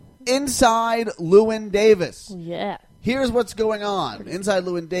Inside Llewyn Davis. Yeah. Here's what's going on. Inside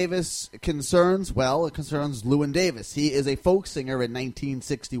Llewyn Davis concerns Llewyn Davis. He is a folk singer in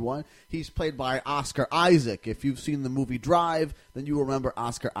 1961. He's played by Oscar Isaac. If you've seen the movie Drive, then you remember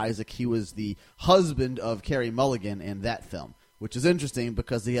Oscar Isaac. He was the husband of Carey Mulligan in that film, which is interesting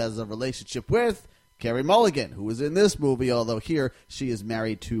because he has a relationship with Carey Mulligan, who is in this movie, although here she is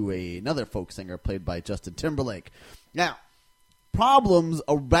married to another folk singer played by Justin Timberlake. Now, problems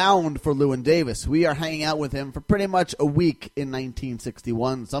abound for Llewyn Davis. We are hanging out with him for pretty much a week in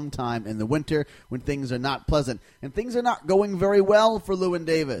 1961, sometime in the winter when things are not pleasant. And things are not going very well for Llewyn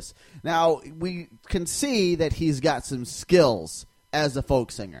Davis. Now, we can see that he's got some skills as a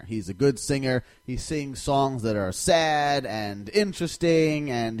folk singer. He's a good singer. He sings songs that are sad and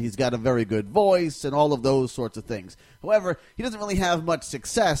interesting, and he's got a very good voice and all of those sorts of things. However, he doesn't really have much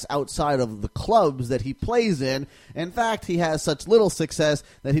success outside of the clubs that he plays in. In fact, he has such little success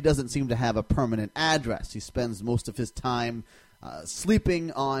that he doesn't seem to have a permanent address. He spends most of his time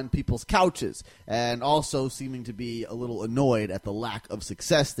sleeping on people's couches and also seeming to be a little annoyed at the lack of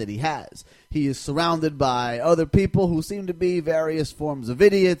success that he has. He is surrounded by other people who seem to be various forms of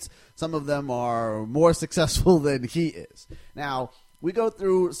idiots. Some of them are more successful than he is. Now, we go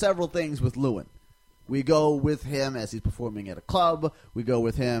through several things with Llewyn. We go with him as he's performing at a club. We go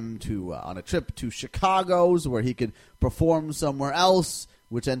with him to on a trip to Chicago's where he could perform somewhere else,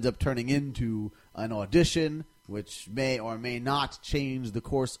 which ends up turning into an audition, which may or may not change the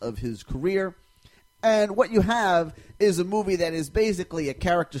course of his career. And what you have is a movie that is basically a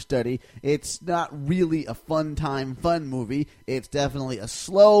character study. It's not really a fun movie. It's definitely a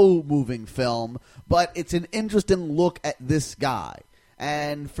slow-moving film, but it's an interesting look at this guy.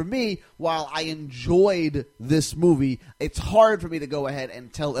 And for me, while I enjoyed this movie, it's hard for me to go ahead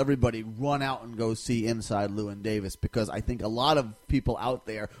and tell everybody, run out and go see Inside Llewyn Davis, because I think a lot of people out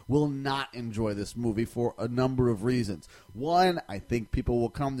there will not enjoy this movie for a number of reasons. One, I think people will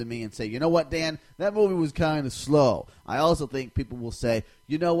come to me and say, you know what, Dan, that movie was kind of slow. I also think people will say,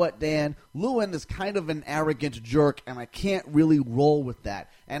 you know what, Dan, Llewyn is kind of an arrogant jerk, and I can't really roll with that.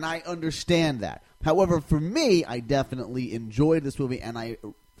 And I understand that. However, for me, I definitely enjoyed this movie, and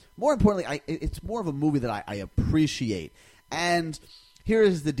more importantly, it's more of a movie that I appreciate. And here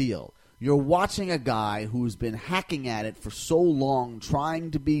is the deal. You're watching a guy who's been hacking at it for so long, trying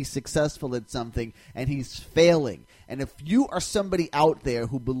to be successful at something, and he's failing. And if you are somebody out there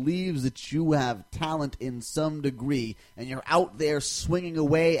who believes that you have talent in some degree, and you're out there swinging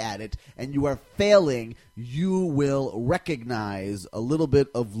away at it, and you are failing, you will recognize a little bit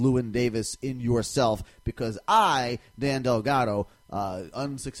of Llewyn Davis in yourself, because I, Dan Delgado,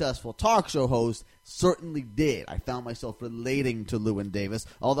 unsuccessful talk show host, certainly did. I found myself relating to Llewyn Davis,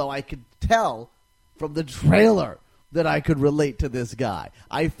 although I could tell from the trailer that I could relate to this guy.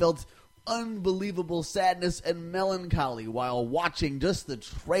 I felt unbelievable sadness and melancholy while watching just the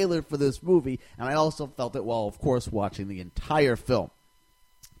trailer for this movie, and I also felt it while, of course, watching the entire film.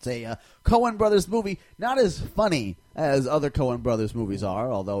 It's a Coen Brothers movie, not as funny as other Coen Brothers movies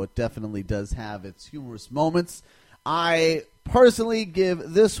are, although it definitely does have its humorous moments. I personally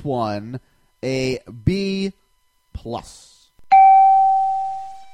give this one a B+.